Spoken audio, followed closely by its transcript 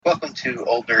Welcome to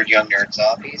Old Nerd, Young Nerd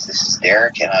Zombies. This is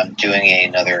Derek, and I'm doing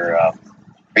another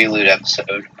prelude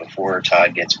episode before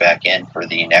Todd gets back in for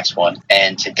the next one.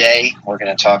 And today we're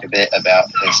going to talk a bit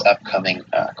about his upcoming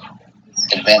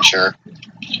adventure.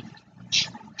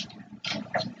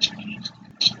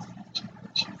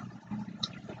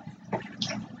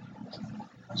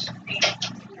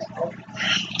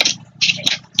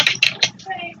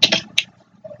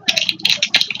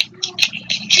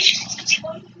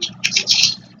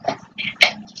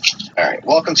 Alright,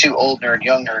 welcome to Old Nerd,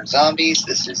 Young Nerd Zombies.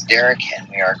 This is Derek, and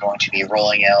we are going to be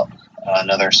rolling out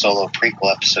another solo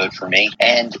prequel episode for me.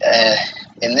 And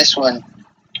in this one,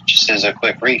 just as a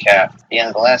quick recap, at the end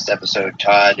of the last episode,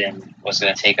 Todd was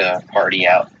going to take a party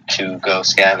out to go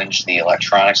scavenge the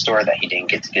electronics store that he didn't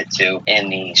get to in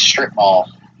the strip mall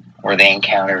where they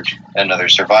encountered another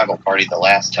survival party the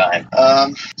last time.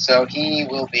 So he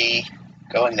will be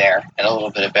going there, and a little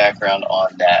bit of background on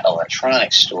that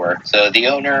electronics store. So the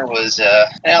owner was an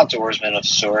outdoorsman of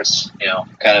sorts,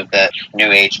 kind of that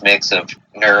new age mix of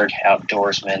nerd,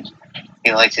 outdoorsman.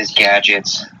 He liked his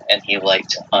gadgets, and he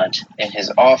liked to hunt. In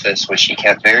his office, which he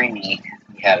kept very neat,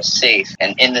 he had a safe,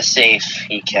 and in the safe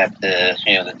he kept the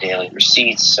daily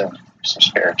receipts, some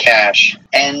spare cash,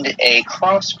 and a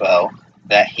crossbow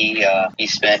that he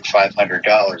spent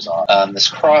 $500 on. This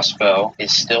crossbow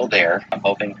is still there. I'm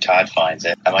hoping Todd finds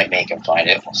it. I might make him find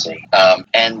it. We'll see.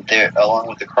 And there, along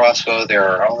with the crossbow, there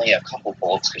are only a couple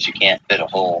bolts because you can't fit a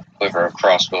whole quiver of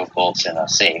crossbow bolts in a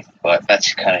safe. But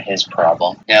that's kind of his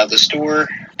problem. Now, the store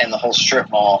and the whole strip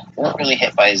mall weren't really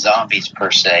hit by zombies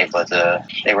per se, but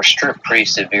they were stripped pretty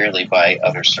severely by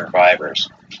other survivors.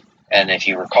 And if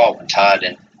you recall, when Todd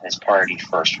and his party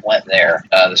first went there,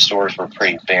 the stores were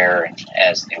pretty bare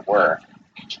as they were.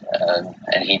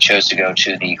 And he chose to go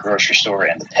to the grocery store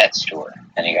and the pet store.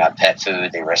 And he got pet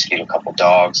food. They rescued a couple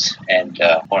dogs and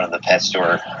one of the pet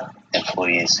store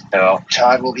employees. So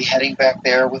Todd will be heading back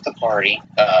there with the party.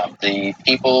 The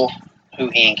people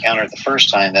who he encountered the first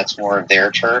time, that's more of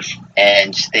their turf.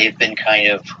 And they've been kind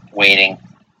of waiting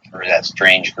for that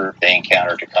strange group they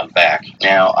encountered to come back.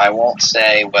 Now, I won't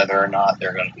say whether or not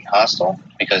they're going to be hostile,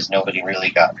 because nobody really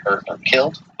got hurt or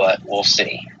killed, but we'll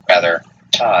see. Rather,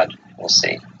 Todd will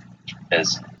see,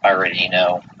 because I already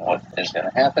know what is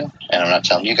going to happen, and I'm not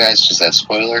telling you guys because that's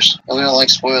spoilers. And we don't like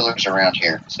spoilers around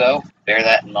here. So, bear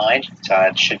that in mind.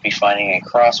 Todd should be finding a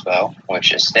crossbow,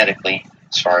 which aesthetically,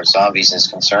 as far as zombies is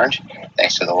concerned,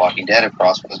 thanks to The Walking Dead, a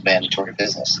crossbow is mandatory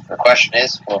business. The question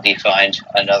is, will he find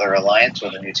another alliance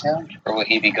with a new town, or will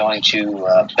he be going to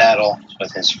battle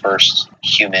with his first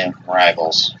human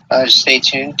rivals? Just stay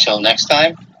tuned till next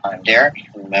time. I'm Derek.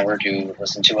 Remember to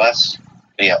listen to us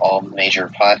via all major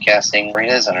podcasting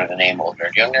arenas under the name Old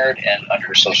Nerd, Young Nerd, and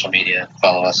under social media,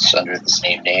 follow us under the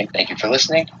same name. Thank you for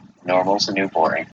listening. Normal's the new boring.